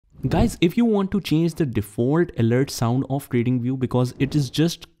Guys, if you want to change the default alert sound of TradingView because it is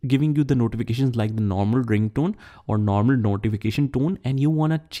just giving you the notifications like the normal ringtone or normal notification tone, and you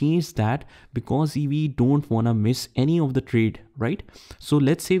want to change that because we don't want to miss any of the trade, right? So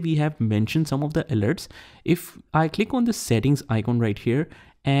let's say we have mentioned some of the alerts. If I click on the settings icon right here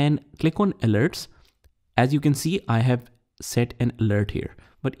and click on alerts, as you can see, I have set an alert here.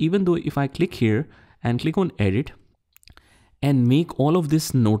 But even though if I click here and click on edit, and make all of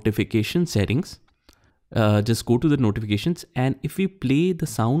this notification settings, just go to the notifications, and if we play the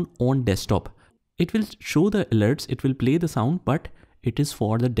sound on desktop, it will show the alerts, it will play the sound, but it is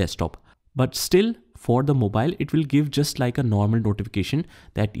for the desktop. But still for the mobile, it will give just like a normal notification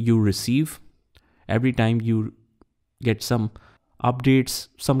that you receive every time you get some updates,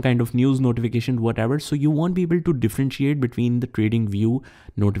 some kind of news notification, whatever. So you won't be able to differentiate between the TradingView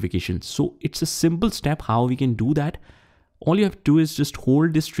notifications. So it's a simple step how we can do that. All you have to do is just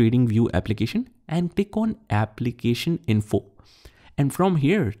hold this TradingView application and click on application info. And from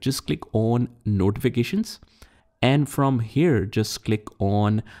here, just click on notifications. And from here, just click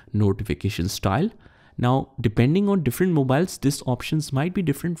on notification style. Now, depending on different mobiles, these options might be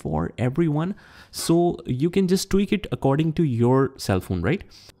different for everyone. So you can just tweak it according to your cell phone, right?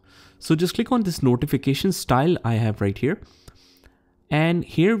 So just click on this notification style I have right here. And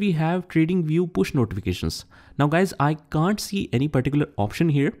here we have TradingView push notifications. Now guys, I can't see any particular option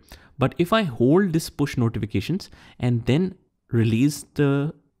here, but if I hold this push notifications and then release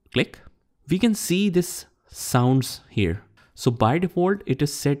the click, we can see this sounds here. So by default, it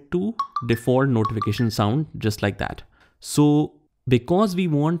is set to default notification sound, just like that. So because we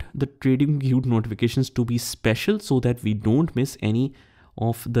want the TradingView notifications to be special so that we don't miss any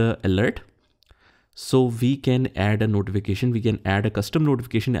of the alert, so we can add a notification, we can add a custom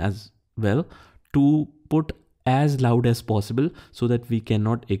notification as well to put as loud as possible so that we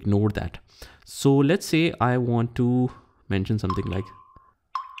cannot ignore that. So let's say I want to mention something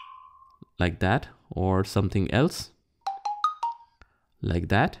like that, or something else like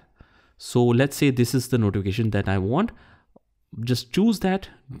that. So let's say this is the notification that I want. Just choose that,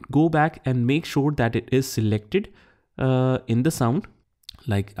 go back and make sure that it is selected in the sound.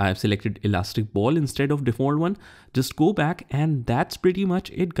 Like I have selected elastic ball instead of default one. Just go back, and that's pretty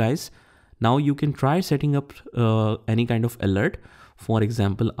much it, guys. Now you can try setting up any kind of alert. For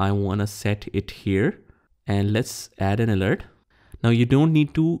example, I want to set it here, and let's add an alert. Now you don't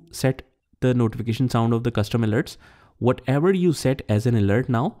need to set the notification sound of the custom alerts. Whatever you set as an alert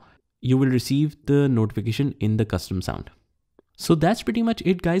now, you will receive the notification in the custom sound. So that's pretty much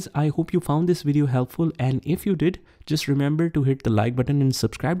it, guys. I hope you found this video helpful, and if you did, just remember to hit the like button and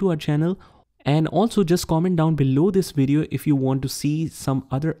subscribe to our channel. And also just comment down below this video if you want to see some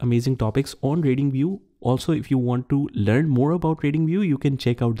other amazing topics on TradingView. Also, if you want to learn more about TradingView, you can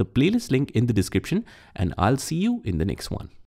check out the playlist link in the description, and I'll see you in the next one.